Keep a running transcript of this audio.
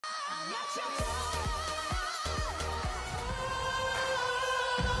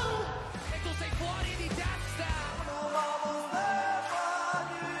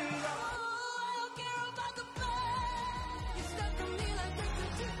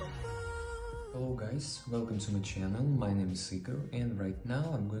Hello guys, welcome to my channel. My name is Igor and right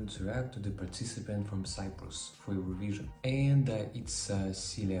now I'm going to react to the participant from Cyprus for Eurovision. And it's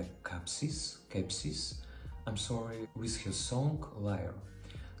Silia Kapsis, I'm sorry, with her song Liar.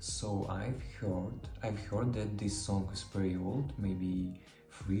 So I've heard that this song is very old, maybe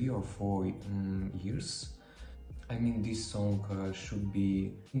 3 or 4 years. I mean, this song should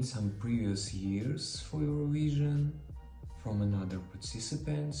be in some previous years for Eurovision, from another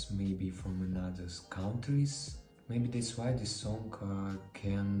participants, maybe from another countries. Maybe that's why this song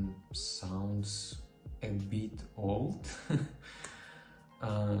can sounds a bit old.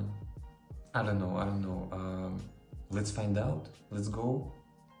 I don't know. Let's find out. Let's go.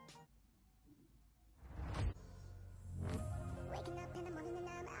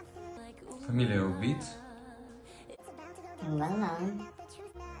 Familiar beat? Well known.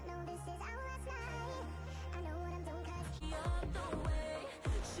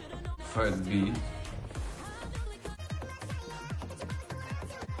 Third beat.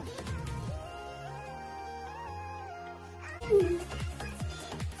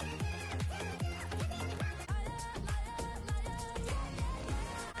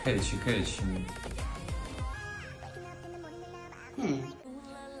 Catchy.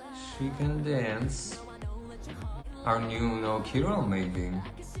 She can dance. Our new Kirill maybe.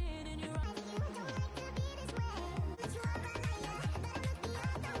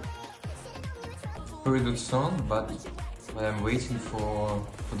 Very good song, but I'm waiting for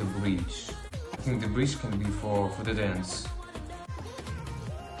the bridge. I think the bridge can be for the dance.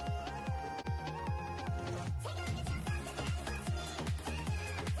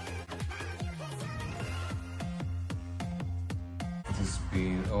 This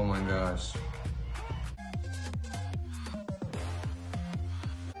beat, oh my gosh.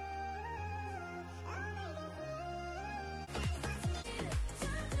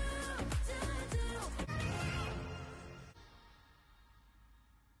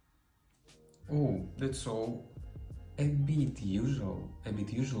 Oh, that's all. A bit usual,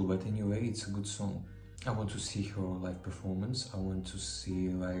 but anyway, it's a good song. I want to see her live performance. I want to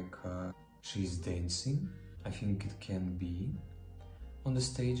see she's dancing. I think it can be on the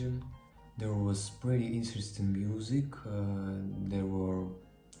stage. There was pretty interesting music. There were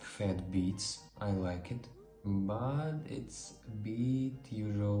fat beats. I like it, but it's a bit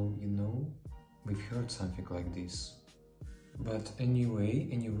usual, you know. We've heard something like this. But anyway,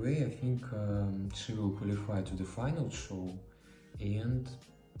 I think she will qualify to the final show, and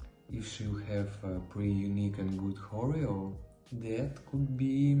if she'll have a pretty unique and good choreo, that could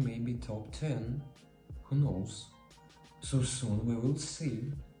be maybe top 10, who knows. So soon we will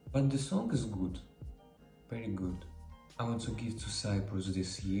see, but the song is good, very good. I want to give to Cyprus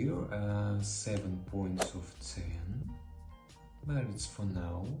this year 7 points of 10, but it's for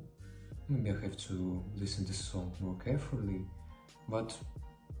now. Maybe I have to listen to the song more carefully, but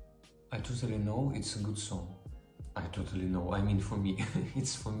I totally know it's a good song. I totally know, I mean for me,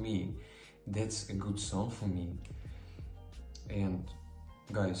 it's for me. That's a good song for me. And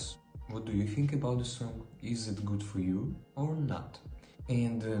guys, what do you think about the song? Is it good for you or not?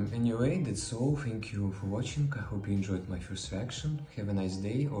 And anyway, that's all. Thank you for watching. I hope you enjoyed my first reaction. Have a nice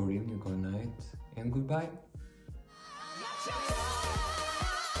day or evening or night, and goodbye.